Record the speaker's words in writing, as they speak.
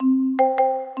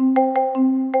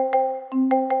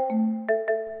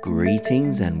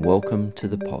Greetings and welcome to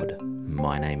the pod.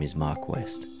 My name is Mark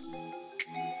West.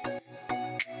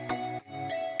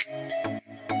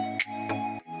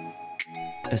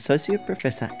 Associate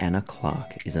Professor Anna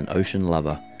Clark is an ocean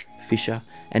lover, fisher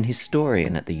and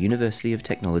historian at the University of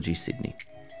Technology, Sydney.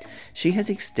 She has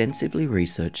extensively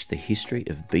researched the history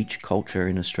of beach culture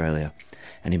in Australia,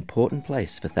 an important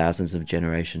place for thousands of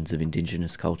generations of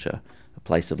Indigenous culture, a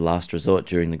place of last resort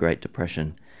during the Great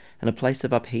Depression, and a place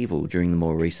of upheaval during the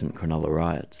more recent Cronulla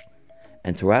riots.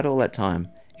 And throughout all that time,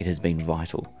 it has been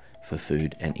vital for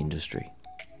food and industry.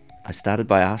 I started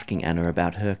by asking Anna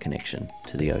about her connection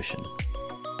to the ocean.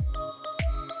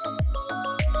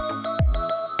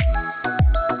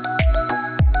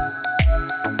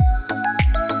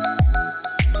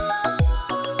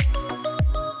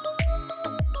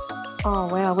 Oh,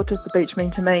 wow, what does the beach mean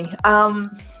to me?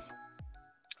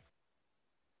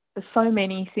 There's so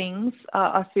many things.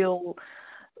 I feel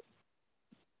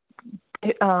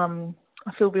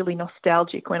really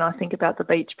nostalgic when I think about the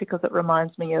beach because it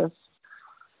reminds me of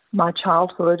my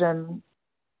childhood and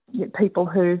people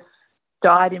who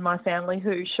died in my family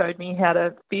who showed me how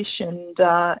to fish and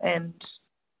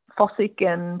fossick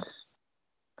and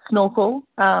snorkel.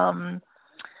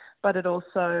 But it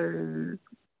also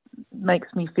makes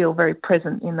me feel very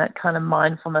present in that kind of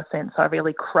mindfulness sense. I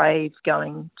really crave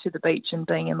going to the beach and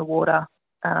being in the water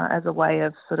as a way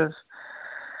of sort of,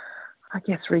 I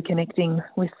guess, reconnecting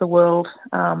with the world.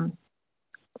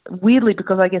 Weirdly,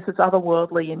 because I guess it's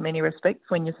otherworldly in many respects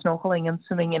when you're snorkeling and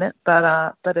swimming in it. But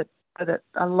I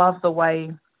love the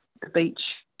way the beach,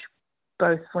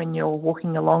 both when you're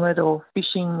walking along it or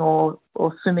fishing or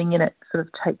swimming in it, sort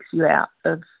of takes you out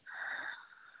of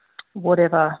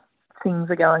whatever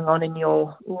things are going on in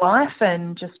your life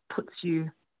and just puts you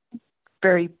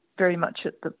very, very much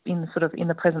in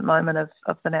the present moment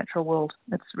of the natural world.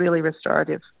 It's really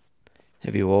restorative.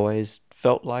 Have you always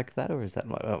felt like that, or is that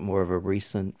more of a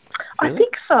recent feeling? I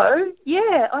think so.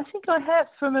 Yeah, I think I have.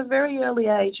 From a very early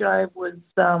age, I was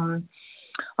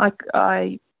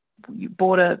I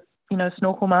bought a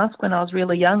snorkel mask when I was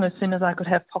really young. As soon as I could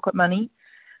have pocket money.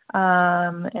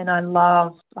 And I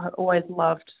always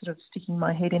loved sort of sticking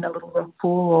my head in a little rock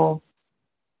pool, or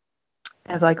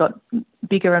as I got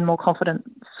bigger and more confident,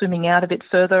 swimming out a bit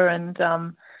further and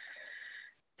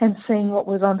seeing what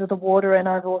was under the water. And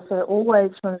I've also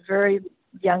always, from a very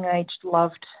young age,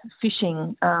 loved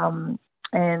fishing.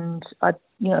 And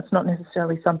it's not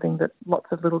necessarily something that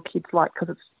lots of little kids like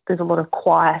because there's a lot of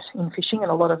quiet in fishing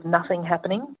and a lot of nothing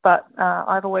happening. But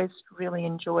I've always really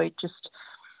enjoyed just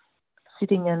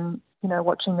sitting and,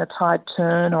 watching the tide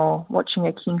turn or watching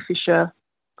a kingfisher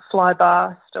fly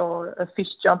past or a fish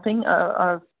jumping.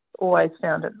 I've always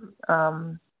found it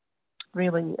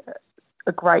really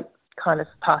a great kind of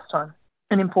pastime,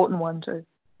 an important one too.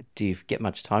 Do you get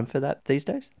much time for that these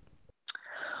days?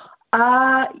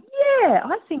 Yeah,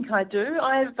 I think I do.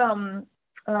 I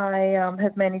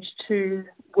have managed to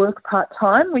work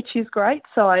part-time, which is great,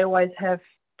 so I always have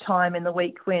time in the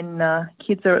week when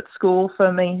kids are at school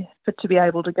for me to be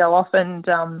able to go off and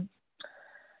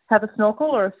have a snorkel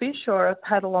or a fish or a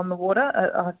paddle on the water.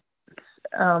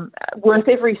 Worth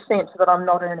every cent that I'm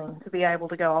not earning to be able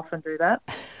to go off and do that.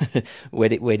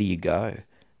 Where do you go?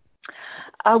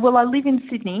 Well, I live in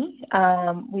Sydney.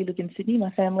 We live in Sydney, my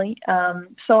family.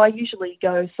 So I usually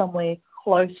go somewhere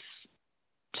close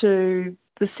to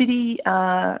the city,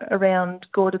 around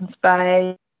Gordons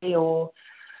Bay or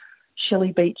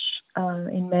Shelley Beach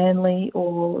in Manly,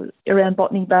 or around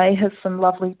Botany Bay has some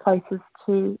lovely places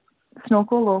to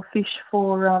snorkel or fish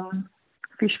for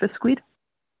squid.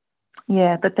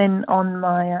 Yeah, but then on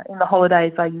in the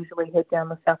holidays I usually head down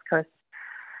the south coast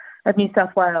of New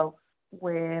South Wales,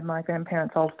 where my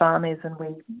grandparents' old farm is, and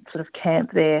we sort of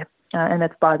camp there, and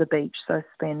it's by the beach, so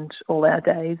spend all our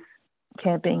days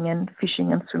camping and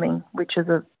fishing and swimming, which is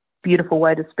a beautiful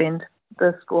way to spend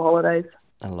the school holidays.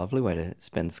 A lovely way to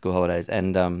spend school holidays.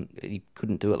 And you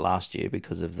couldn't do it last year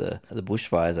because of the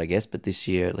bushfires, I guess, but this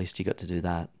year at least you got to do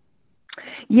that.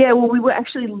 Yeah, well, we were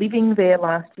actually living there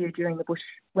last year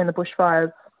when the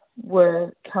bushfires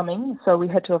were coming, so we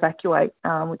had to evacuate,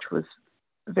 which was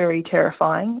very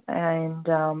terrifying. And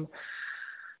the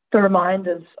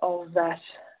reminders of that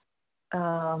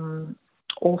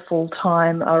awful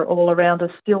time are all around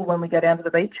us still when we go down to the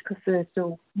beach, because there's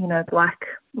still, black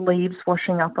leaves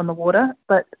washing up on the water.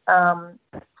 But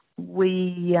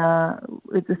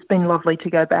it's been lovely to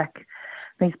go back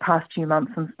these past few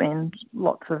months and spend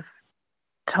lots of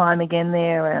time again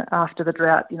there after the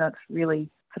drought. It's really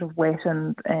sort of wet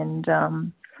and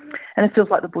it feels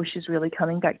like the bush is really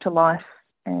coming back to life.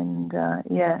 And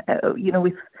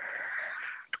with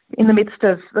in the midst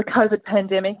of the COVID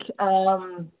pandemic,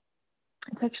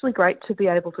 it's actually great to be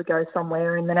able to go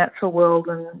somewhere in the natural world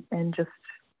and just,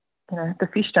 the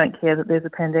fish don't care that there's a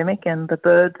pandemic, and the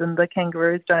birds and the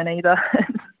kangaroos don't either.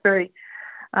 It's very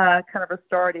kind of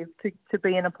restorative to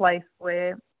be in a place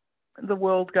where the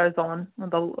world goes on,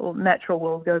 the natural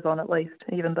world goes on at least,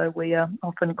 even though we are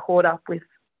often caught up with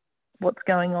what's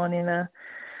going on in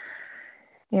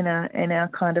our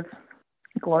kind of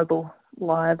global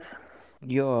lives.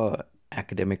 Your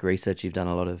academic research, you've done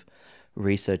a lot of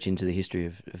research into the history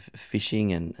of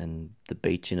fishing and the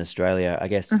beach in Australia. I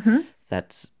guess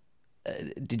that's...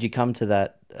 did you come to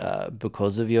that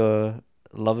because of your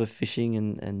love of fishing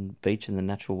and beach and the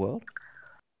natural world?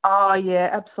 Oh, yeah,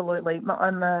 absolutely.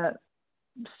 I'm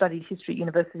studied history at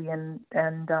university and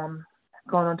gone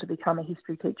on to become a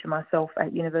history teacher myself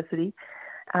at university.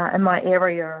 And my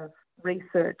area of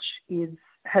research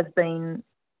has been,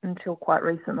 until quite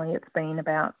recently, it's been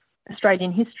about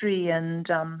Australian history and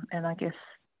I guess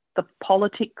the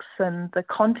politics and the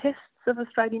contests of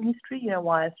Australian history.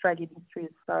 Why Australian history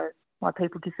is why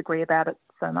people disagree about it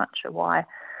so much, or why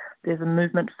there's a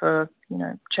movement for,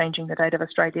 changing the date of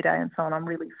Australia Day and so on. I'm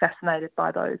really fascinated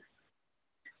by those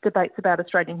debates about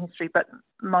Australian history. But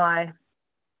my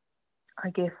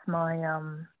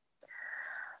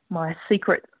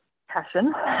secret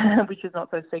passion, which is not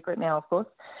so secret now, of course,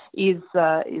 is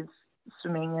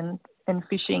swimming and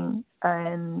fishing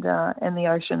and the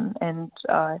ocean. And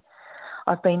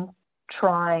I've been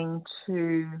trying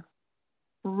to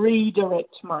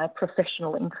redirect my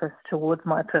professional interest towards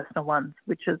my personal ones,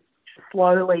 which is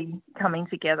slowly coming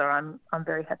together. I'm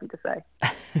very happy to say.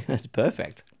 That's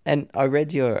perfect. And I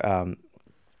read your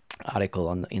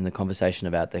article in the conversation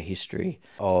about the history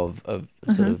of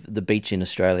sort of the beach in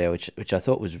Australia, which I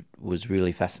thought was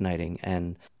really fascinating.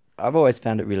 And I've always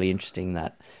found it really interesting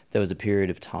that there was a period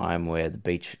of time where the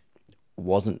beach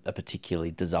wasn't a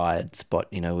particularly desired spot.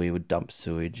 We would dump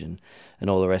sewage and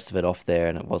all the rest of it off there,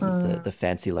 and it wasn't the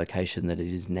fancy location that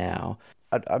it is now.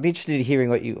 I'd be interested in hearing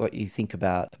what you think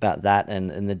about that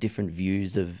and the different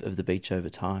views of the beach over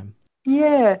time.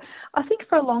 Yeah, I think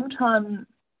for a long time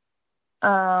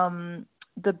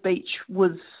the beach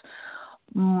was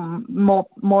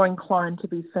more inclined to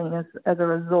be seen as a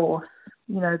resource,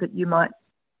 that you might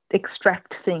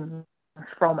extract things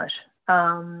from it,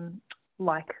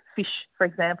 like fish, for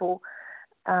example,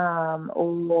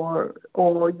 or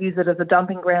use it as a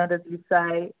dumping ground, as you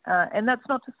say. And that's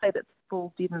not to say that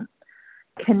people didn't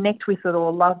connect with it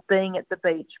or love being at the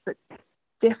beach, but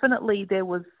definitely there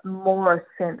was more a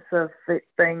sense of it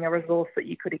being a resource that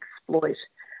you could exploit.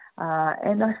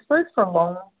 And I suppose for a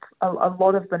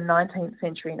lot of the 19th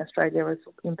century in Australia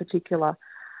in particular,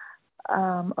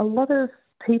 a lot of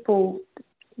people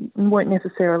weren't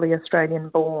necessarily Australian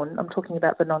born. I'm talking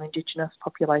about the non-Indigenous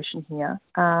population here.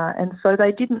 And so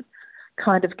they didn't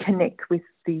kind of connect with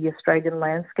the Australian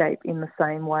landscape in the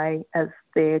same way as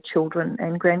their children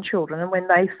and grandchildren. And when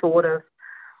they thought of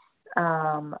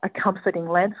a comforting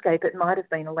landscape, it might have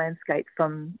been a landscape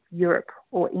from Europe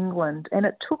or England. And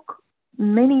it took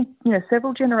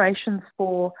several generations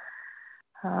for,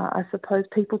 I suppose,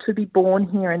 people to be born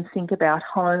here and think about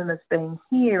home as being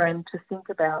here, and to think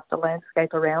about the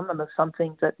landscape around them as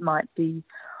something that might be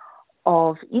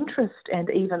of interest and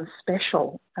even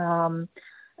special.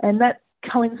 And that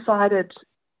coincided,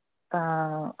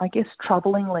 I guess,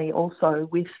 troublingly also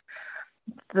with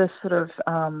the sort of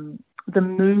the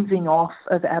moving off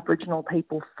of Aboriginal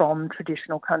people from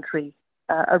traditional country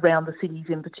around the cities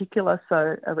in particular.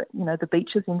 So, the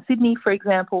beaches in Sydney, for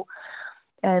example,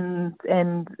 and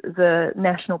the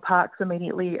national parks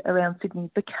immediately around Sydney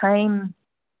became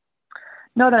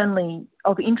not only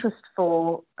of interest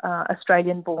for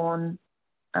Australian-born,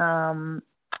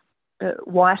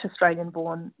 white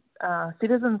Australian-born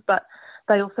citizens, but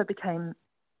they also became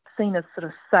seen as sort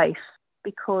of safe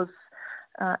because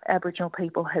Aboriginal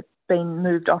people had been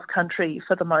moved off country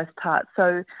for the most part.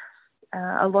 So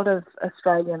a lot of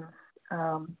Australians,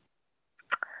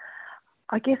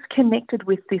 I guess, began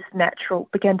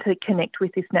to connect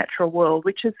with this natural world,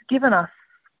 which has given us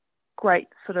great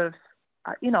sort of,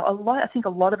 I think a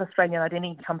lot of Australian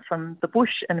identity comes from the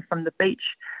bush and from the beach,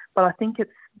 but I think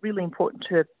it's really important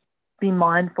to be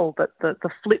mindful that the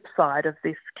flip side of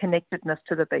this connectedness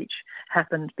to the beach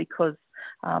happened because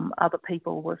other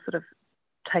people were sort of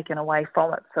taken away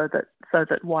from it, so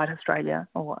that white Australia,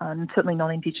 or certainly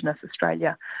non-Indigenous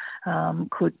Australia,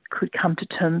 could come to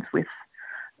terms with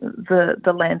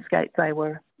the landscape they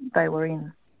were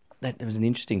in. That was an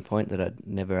interesting point that I'd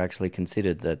never actually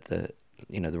considered, that the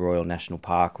Royal National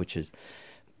Park, which is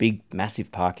a big,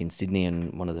 massive park in Sydney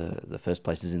and one of the first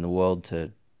places in the world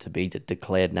to to be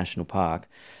declared national park,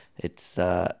 it's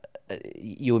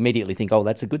you immediately think, oh,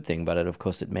 that's a good thing, but of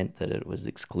course it meant that it was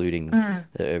excluding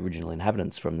the original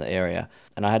inhabitants from the area,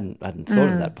 and I hadn't thought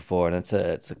of that before, and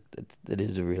it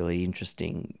is a really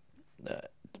interesting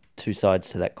two sides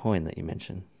to that coin that you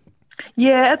mentioned.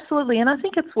 Yeah, absolutely, and I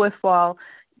think it's worthwhile,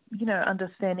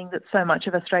 understanding that so much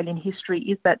of Australian history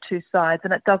is that two sides,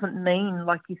 and it doesn't mean,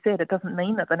 like you said, it doesn't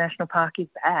mean that the national park is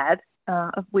bad.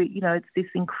 It's this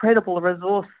incredible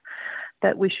resource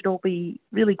that we should all be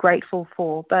really grateful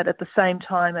for. But at the same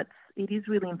time, it is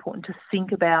really important to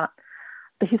think about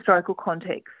the historical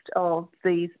context of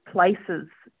these places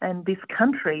and this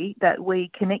country that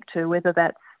we connect to, whether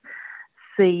that's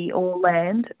sea or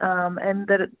land, and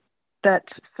that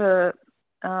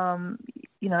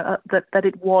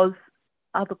it was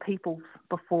other people's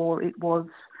before it was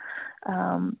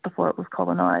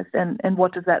colonised. And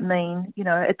what does that mean?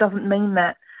 It doesn't mean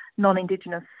that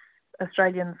non-Indigenous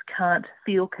Australians can't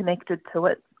feel connected to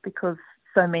it, because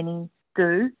so many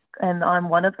do, and I'm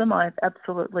one of them. I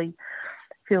absolutely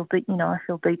feel I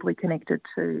feel deeply connected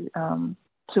to a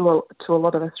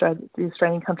lot of the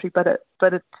Australian country. But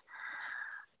I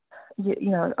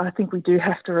think we do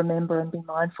have to remember and be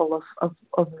mindful of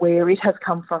where it has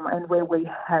come from and where we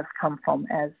have come from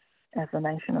as a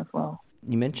nation as well.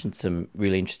 You mentioned some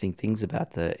really interesting things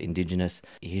about the Indigenous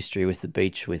history with the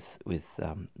beach, with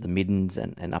the middens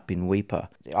and up in Weipa.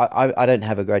 I don't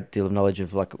have a great deal of knowledge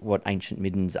of what ancient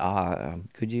middens are.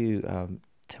 Could you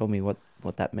tell me what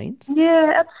that means?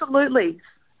 Yeah, absolutely.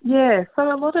 Yeah,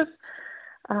 so a lot of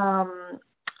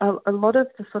the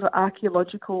sort of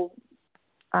archaeological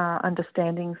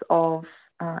understandings of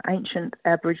ancient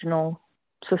Aboriginal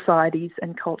societies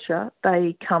and culture,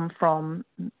 they come from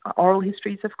oral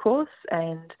histories, of course,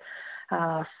 and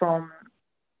from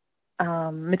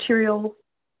material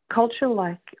culture,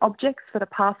 like objects that are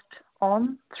passed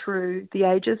on through the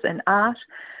ages, and art,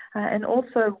 and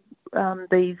also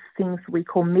these things we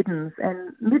call middens.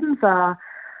 And middens are,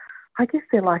 I guess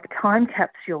they're like time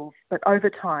capsules, but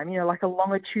over time, like a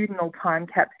longitudinal time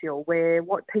capsule where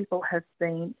what people have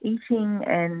been eating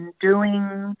and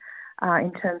doing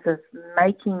in terms of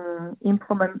making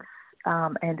implements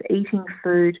and eating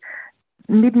food.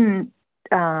 Midden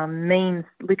means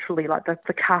literally like the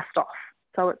cast off.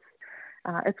 So it's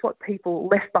what people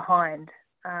left behind.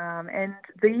 And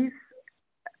these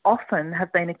often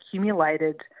have been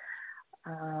accumulated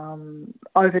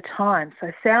over time.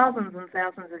 So thousands and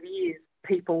thousands of years,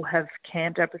 people have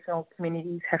camped, Aboriginal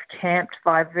communities have camped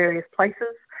by various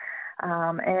places,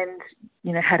 and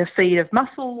had a feed of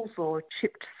mussels or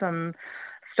chipped some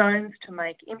stones to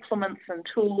make implements and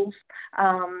tools.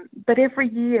 But every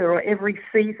year or every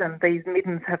season, these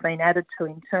middens have been added to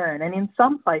in turn. And in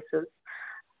some places,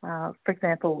 for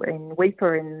example, in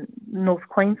Weipa in North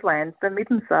Queensland, some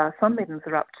middens are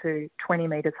up to 20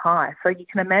 metres high. So you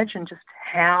can imagine just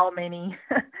how many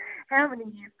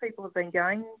years people have been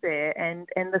going there, and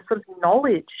the sort of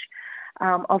knowledge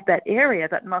of that area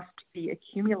that must be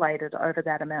accumulated over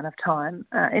that amount of time.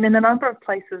 And in a number of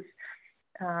places,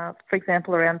 for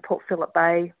example, around Port Phillip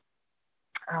Bay,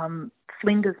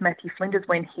 Matthew Flinders,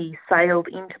 when he sailed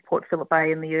into Port Phillip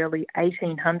Bay in the early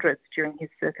 1800s during his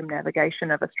circumnavigation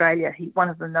of Australia, one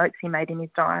of the notes he made in his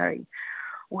diary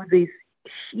was this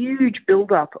huge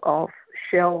build-up of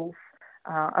shells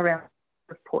around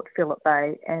Port Phillip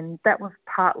Bay, and that was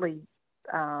partly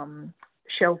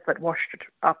shells that washed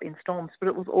up in storms, but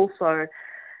it was also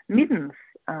middens,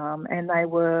 and they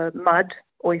were mud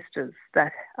oysters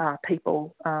that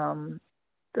people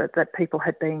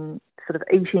had been sort of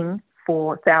eating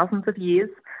for thousands of years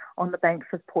on the banks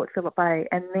of Port Phillip Bay.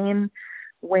 And then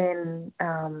when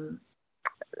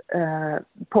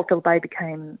Port Phillip Bay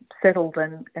became settled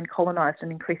and colonised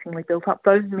and increasingly built up,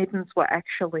 those middens were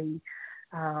actually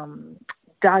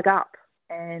dug up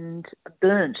and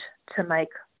burnt to make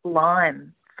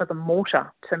lime for the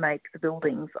mortar to make the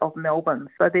buildings of Melbourne.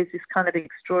 So there's this kind of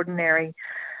extraordinary,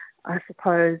 I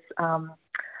suppose,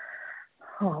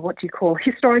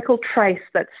 historical trace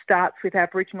that starts with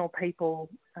Aboriginal people,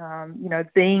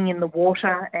 being in the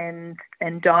water and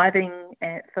diving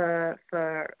for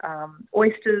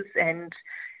oysters, and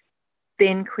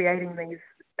then creating these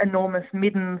enormous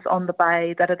middens on the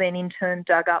bay that are then in turn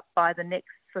dug up by the next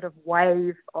sort of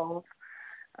wave of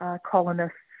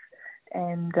colonists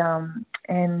and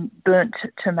burnt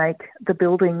to make the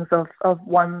buildings of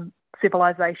one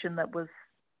civilization that was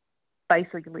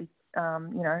basically,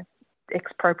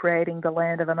 expropriating the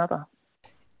land of another.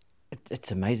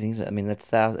 It's amazing, isn't it? I mean, it's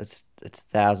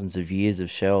thousands of years of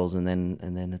shells, and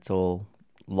then it's all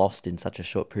lost in such a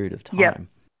short period of time. Yep.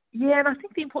 Yeah, and I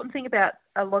think the important thing about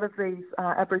a lot of these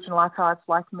Aboriginal archives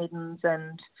like Middens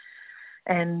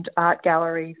and art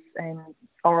galleries and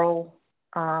oral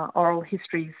oral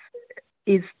histories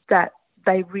is that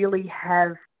they really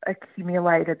have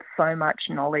accumulated so much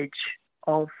knowledge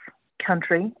of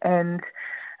country, and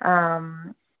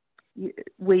um,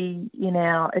 we, in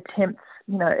our attempts,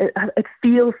 it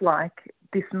feels like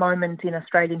this moment in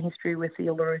Australian history with the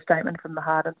Uluru Statement from the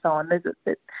Heart and so on.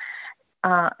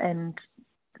 And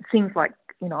things like,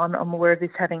 I'm aware of this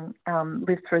having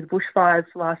lived through the bushfires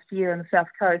last year on the South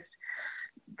Coast.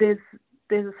 There's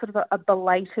a sort of a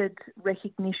belated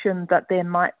recognition that there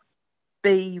might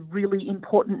be really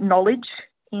important knowledge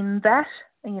in that,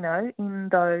 in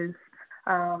those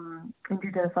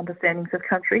Indigenous understandings of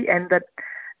country, and that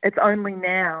it's only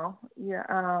now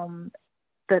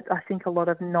that I think a lot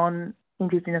of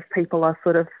non-Indigenous people are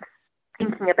sort of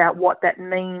thinking about what that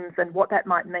means and what that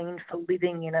might mean for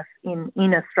living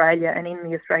in Australia and in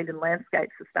the Australian landscape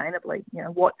sustainably.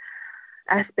 What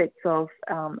aspects of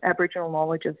Aboriginal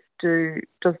knowledges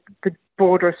does the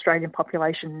broader Australian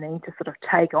population need to sort of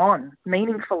take on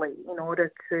meaningfully in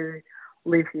order to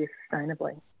live here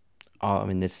sustainably? Oh, I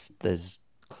mean, there's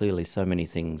clearly so many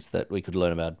things that we could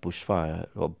learn about bushfire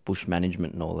or bush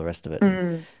management and all the rest of it.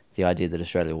 Mm. The idea that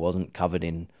Australia wasn't covered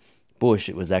in bush,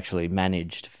 it was actually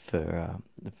managed for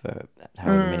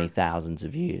however many thousands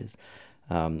of years.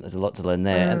 There's a lot to learn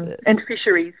there. And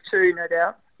fisheries too, no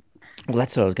doubt. Well,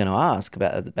 that's what I was going to ask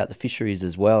about the fisheries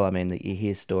as well. I mean, that you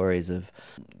hear stories of,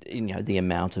 the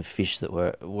amount of fish that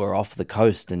were off the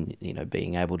coast, and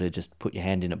being able to just put your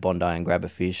hand in at Bondi and grab a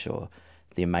fish, or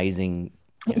the amazing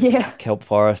kelp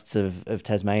forests of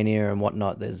Tasmania and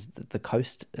whatnot. There's the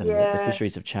coast and the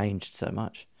fisheries have changed so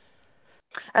much.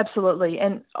 Absolutely,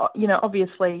 and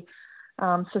obviously,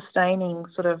 sustaining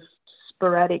sort of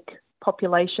sporadic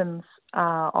populations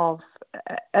of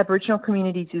Aboriginal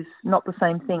communities is not the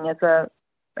same thing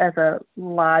as a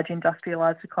large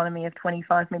industrialised economy of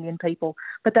 25 million people.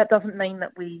 But that doesn't mean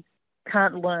that we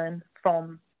can't learn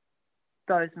from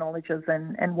those knowledges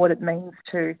and what it means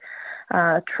to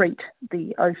treat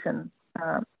the ocean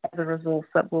as a resource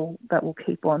that will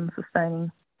keep on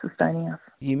sustaining us.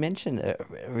 You mentioned a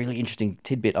really interesting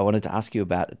tidbit I wanted to ask you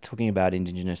about, talking about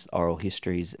Indigenous oral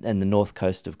histories and the north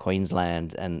coast of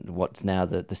Queensland and what's now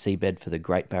the seabed for the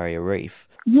Great Barrier Reef.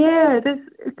 Yeah, there's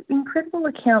incredible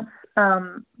accounts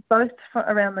both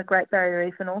around the Great Barrier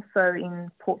Reef and also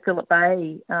in Port Phillip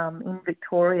Bay in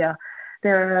Victoria.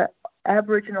 There are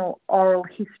Aboriginal oral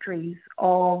histories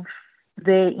of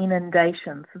their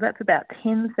inundation. So that's about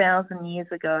 10,000 years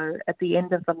ago at the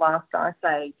end of the last ice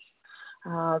age.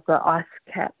 The ice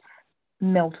caps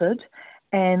melted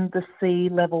and the sea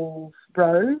levels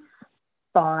rose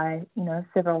by,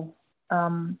 several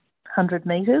hundred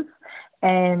metres.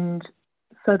 And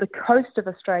so the coast of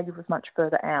Australia was much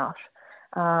further out.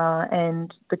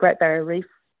 And the Great Barrier Reef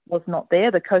was not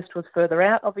there. The coast was further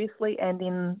out, obviously. And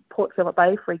in Port Phillip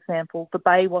Bay, for example, the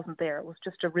bay wasn't there. It was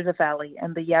just a river valley,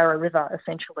 and the Yarra River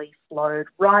essentially flowed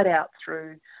right out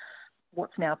through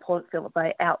what's now Port Phillip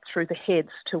Bay, out through the heads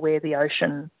to where the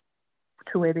ocean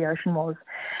was.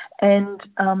 And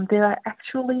there are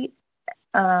actually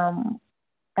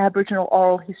Aboriginal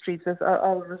oral histories. I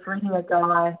was reading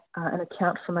an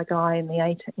account from a guy in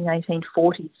the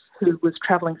 1840s who was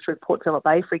travelling through Port Phillip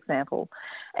Bay, for example,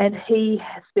 and he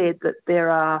said that there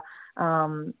are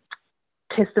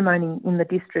testimony in the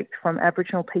district from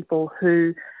Aboriginal people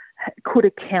who could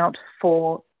account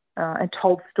for and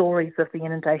told stories of the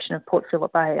inundation of Port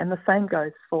Phillip Bay. And the same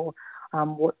goes for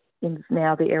what is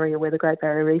now the area where the Great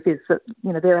Barrier Reef is. That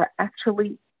there are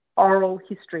actually oral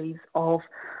histories of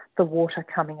the water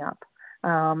coming up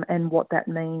and what that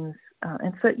means.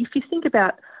 And so if you think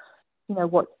about,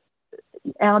 what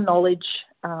our knowledge,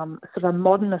 sort of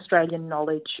modern Australian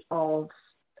knowledge of,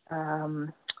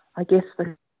 I guess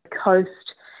the coast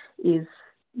is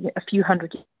a few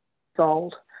hundred years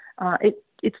old.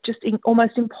 It's just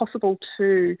almost impossible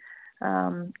to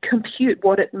compute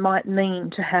what it might mean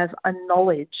to have a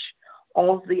knowledge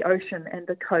of the ocean and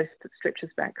the coast that stretches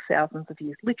back thousands of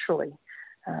years, literally.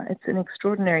 It's an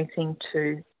extraordinary thing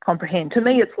to comprehend. To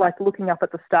me, it's like looking up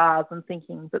at the stars and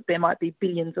thinking that there might be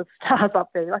billions of stars up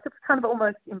there. Like, it's kind of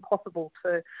almost impossible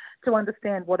to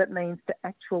understand what it means to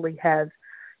actually have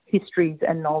histories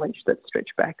and knowledge that stretch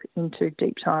back into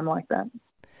deep time like that.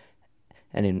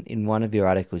 And in one of your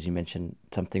articles, you mentioned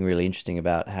something really interesting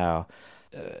about how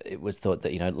it was thought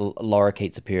that,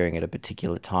 lorikeets appearing at a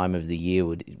particular time of the year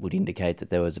would indicate that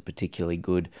there was a particularly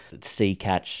good sea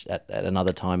catch at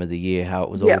another time of the year, how it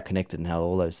was all connected and how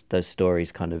all those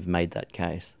stories kind of made that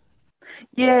case.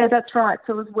 Yeah, that's right.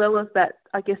 So as well as that,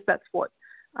 I guess that's what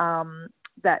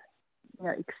that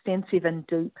extensive and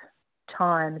deep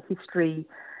time history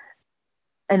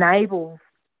enables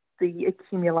the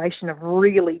accumulation of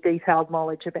really detailed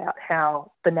knowledge about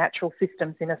how the natural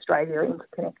systems in Australia are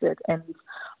interconnected. And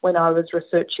when I was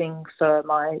researching for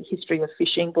my history of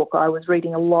fishing book, I was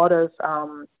reading a lot of,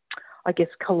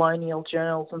 colonial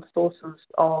journals and sources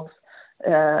of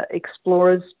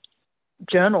explorers'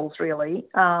 journals, really.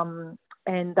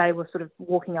 And they were sort of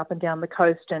walking up and down the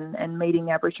coast and meeting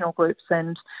Aboriginal groups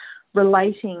and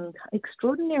relating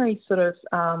extraordinary sort of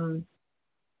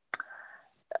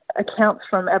accounts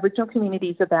from Aboriginal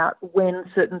communities about when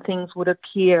certain things would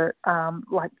appear,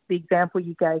 like the example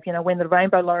you gave, when the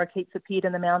rainbow lorikeets appeared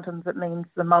in the mountains, it means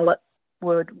the mullet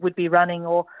would be running,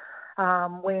 or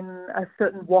when a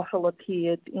certain wattle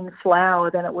appeared in flower,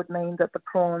 then it would mean that the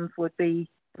prawns would be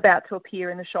about to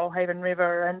appear in the Shoalhaven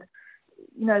River. And,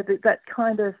 that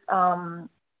kind of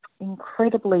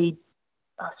incredibly,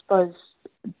 I suppose,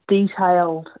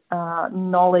 detailed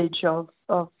knowledge of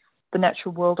the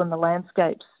natural world and the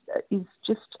landscapes is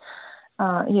just,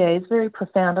 is very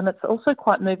profound. And it's also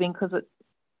quite moving because it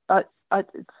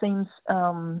seems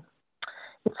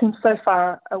so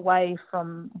far away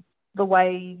from the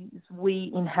ways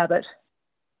we inhabit,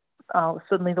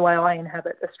 certainly the way I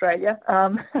inhabit Australia.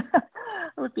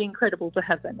 It would be incredible to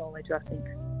have that knowledge, I think.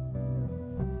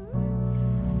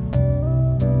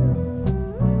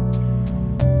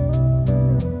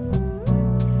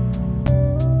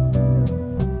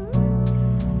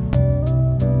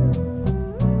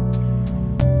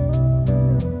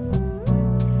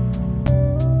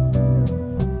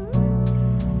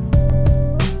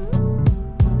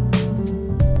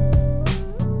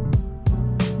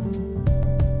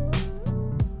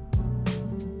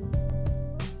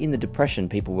 In the Depression,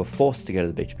 people were forced to go to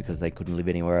the beach because they couldn't live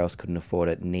anywhere else, couldn't afford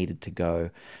it, needed to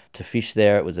go to fish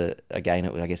there. It was I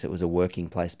guess it was a working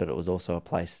place, but it was also a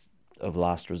place of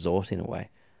last resort in a way.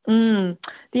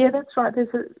 Yeah, that's right.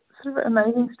 There's sort of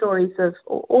amazing stories of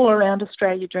all around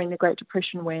Australia during the Great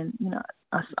Depression when,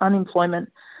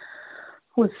 unemployment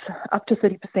was up to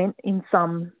 30% in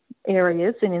some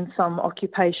areas and in some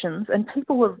occupations, and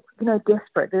people were,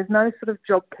 desperate. There's no sort of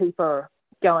JobKeeper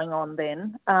going on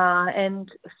then,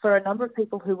 and for a number of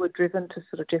people who were driven to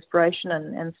sort of desperation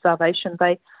and starvation,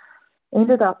 they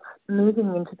ended up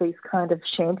moving into these kind of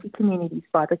shanty communities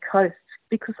by the coast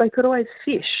because they could always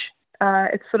fish.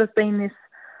 It's sort of been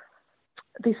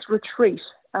this retreat,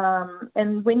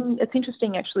 and when it's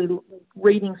interesting actually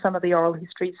reading some of the oral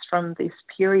histories from this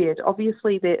period.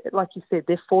 Obviously, like you said,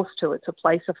 they're forced to. It's a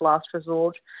place of last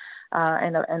resort.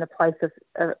 And a place of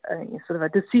sort of a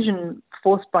decision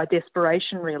forced by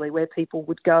desperation, really, where people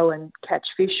would go and catch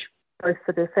fish, both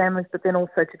for their families, but then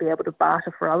also to be able to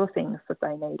barter for other things that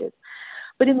they needed.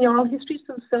 But in the oral histories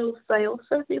themselves, they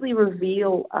also really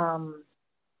reveal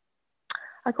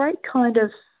a great kind of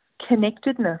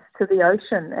connectedness to the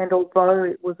ocean. And although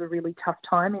it was a really tough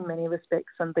time in many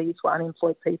respects, and these were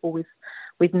unemployed people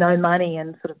with no money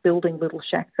and sort of building little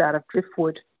shacks out of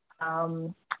driftwood,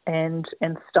 and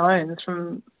stones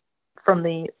from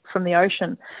the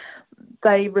ocean,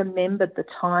 they remembered the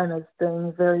time as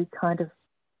being very kind of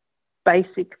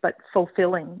basic but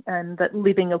fulfilling, and that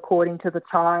living according to the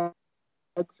tides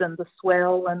and the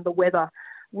swell and the weather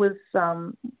was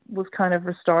kind of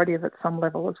restorative at some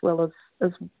level, as well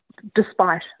as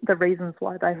despite the reasons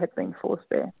why they had been forced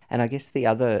there. And I guess the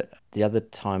other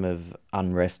time of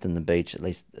unrest in the beach, at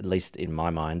least in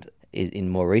my mind, is in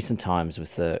more recent times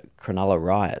with the Cronulla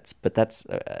riots, but that's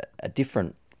a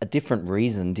different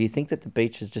reason. Do you think that the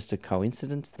beach is just a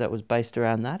coincidence that was based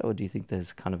around that, or do you think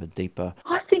there's kind of a deeper?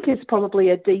 I think it's probably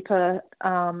a deeper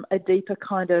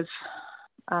kind of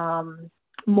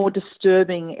more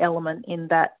disturbing element in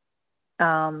that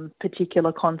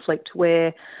particular conflict,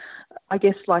 where I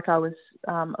guess, like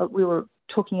we were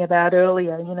talking about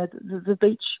earlier, the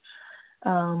beach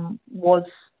was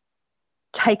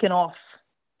taken off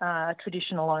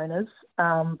traditional owners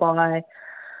by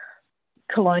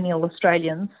colonial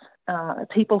Australians.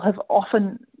 People have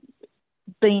often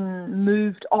been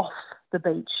moved off the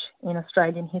beach in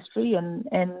Australian history, and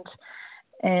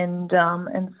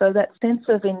so that sense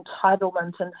of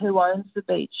entitlement and who owns the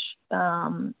beach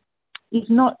is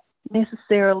not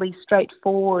necessarily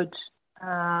straightforward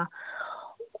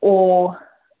or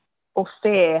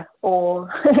fair or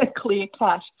clear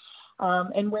cut.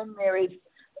 And when there is,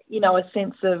 a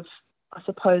sense of, I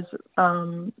suppose,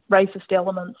 racist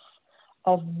elements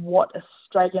of what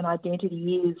Australian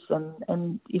identity is,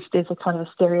 and if there's a kind of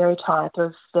a stereotype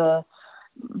of the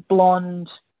blonde,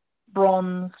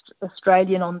 bronzed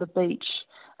Australian on the beach,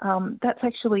 that's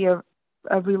actually a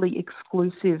really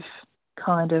exclusive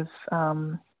kind of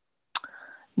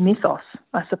mythos,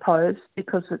 I suppose,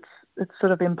 because it's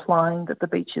sort of implying that the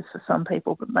beach is for some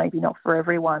people, but maybe not for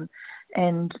everyone.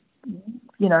 And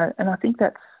and I think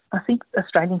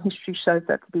Australian history shows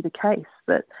that to be the case.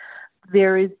 That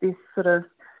there is this sort of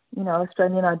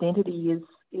Australian identity is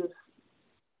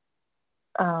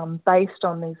based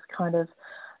on these kind of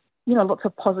lots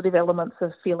of positive elements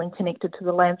of feeling connected to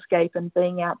the landscape and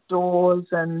being outdoors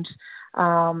and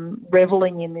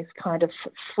reveling in this kind of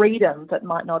freedom that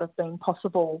might not have been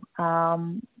possible,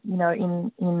 in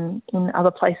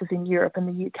other places in Europe and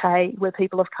the UK where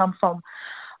people have come from.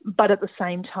 But at the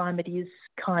same time, it is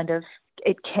kind of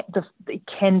it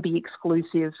can be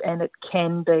exclusive and it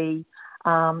can be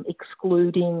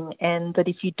excluding, and that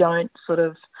if you don't sort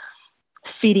of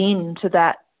fit into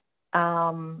that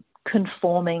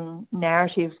conforming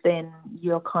narrative, then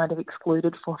you're kind of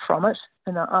excluded from it.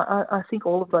 And I think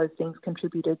all of those things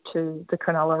contributed to the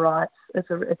Cronulla riots. It's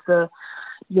a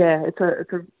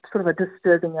sort of a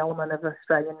disturbing element of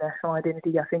Australian national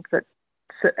identity, I think, that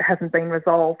hasn't been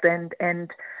resolved,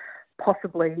 and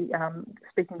possibly,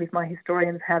 speaking with my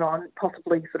historian's hat on,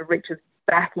 possibly sort of reaches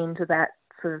back into that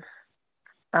sort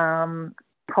of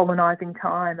colonising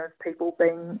time of people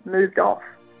being moved off.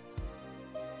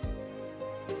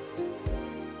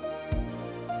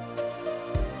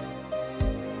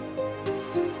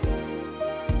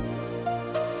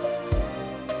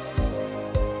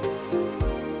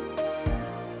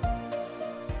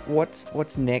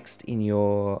 What's next in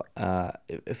your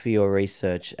for your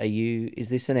research? Is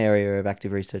this an area of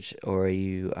active research, or are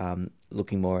you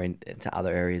looking more into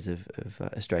other areas of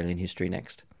Australian history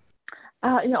next?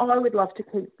 I would love to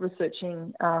keep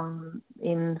researching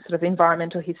in sort of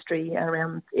environmental history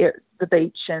around the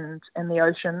beach and the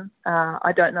ocean.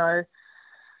 I don't know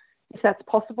if that's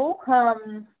possible.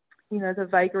 The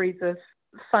vagaries of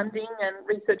funding and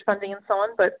research funding and so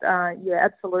on. But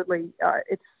absolutely,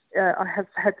 I have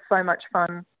had so much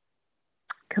fun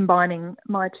combining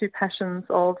my two passions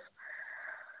of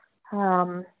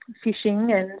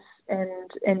fishing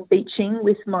and beaching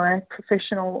with my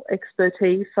professional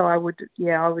expertise. So I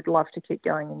would love to keep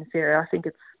going in this area. I think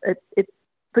it's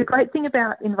the great thing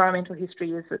about environmental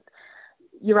history is that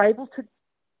you're able to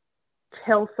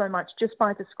tell so much just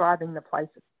by describing the place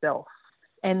itself,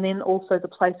 and then also the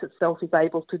place itself is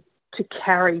able to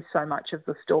carry so much of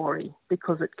the story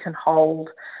because it can hold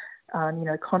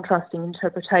contrasting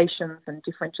interpretations and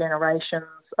different generations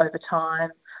over time.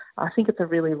 I think it's a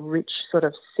really rich sort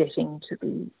of setting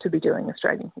to be doing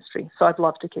Australian history. So I'd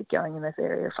love to keep going in this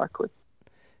area if I could.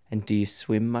 And do you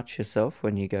swim much yourself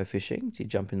when you go fishing? Do you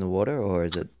jump in the water, or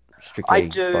is it strictly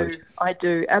boat? I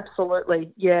do,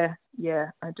 absolutely. Yeah,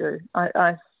 I do.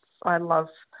 I love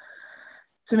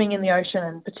swimming in the ocean,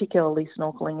 and particularly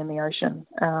snorkeling in the ocean.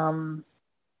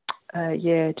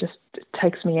 It just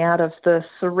takes me out of the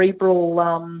cerebral,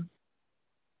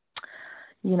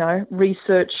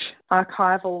 research,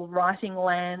 archival writing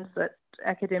lands that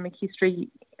academic history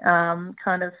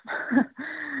kind of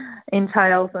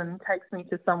entails, and takes me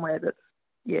to somewhere that's,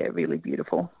 really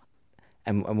beautiful.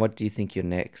 And what do you think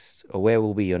where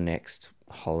will be your next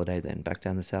holiday then? Back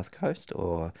down the South Coast?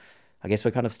 Or I guess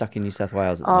we're kind of stuck in New South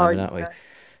Wales at the moment, aren't we?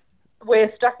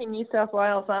 We're stuck in New South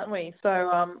Wales, aren't we? So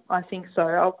I think so.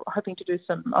 I'm hoping to do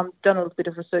I've done a little bit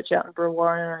of research out in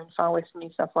Brewarrina in far western New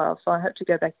South Wales, so I hope to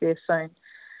go back there soon.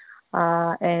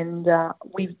 And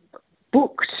we've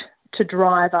booked to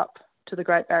drive up to the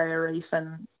Great Barrier Reef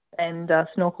and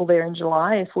snorkel there in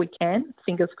July if we can,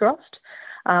 fingers crossed.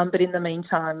 But in the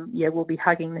meantime, we'll be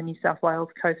hugging the New South Wales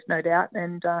coast, no doubt,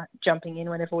 and jumping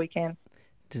in whenever we can.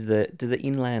 Do the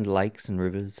inland lakes and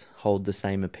rivers hold the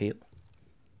same appeal?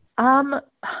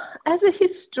 As a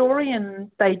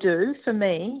historian, they do for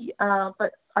me,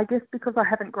 but I guess because I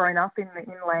haven't grown up in the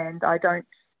inland, I don't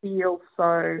feel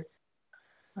so,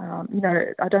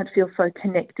 I don't feel so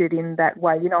connected in that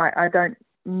way. I don't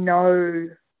know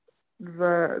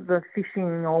the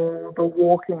fishing or the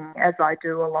walking as I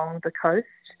do along the coast.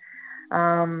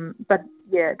 But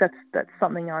that's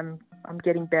something I'm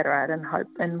getting better at,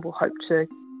 and will hope to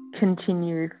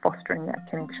continue fostering that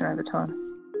connection over time.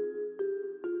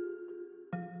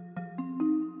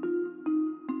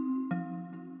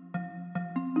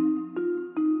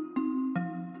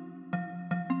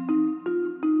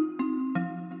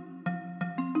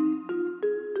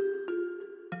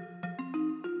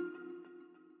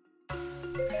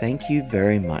 Thank you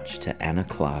very much to Anna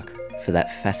Clark for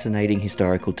that fascinating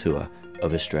historical tour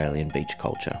of Australian beach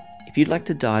culture. If you'd like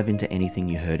to dive into anything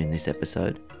you heard in this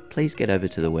episode, please get over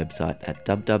to the website at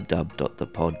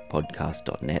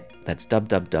www.thepodpodcast.net. That's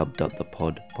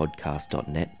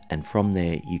www.thepodpodcast.net, and from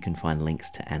there you can find links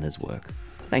to Anna's work.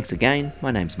 Thanks again.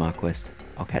 My name's Mark West.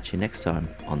 I'll catch you next time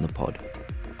on The Pod.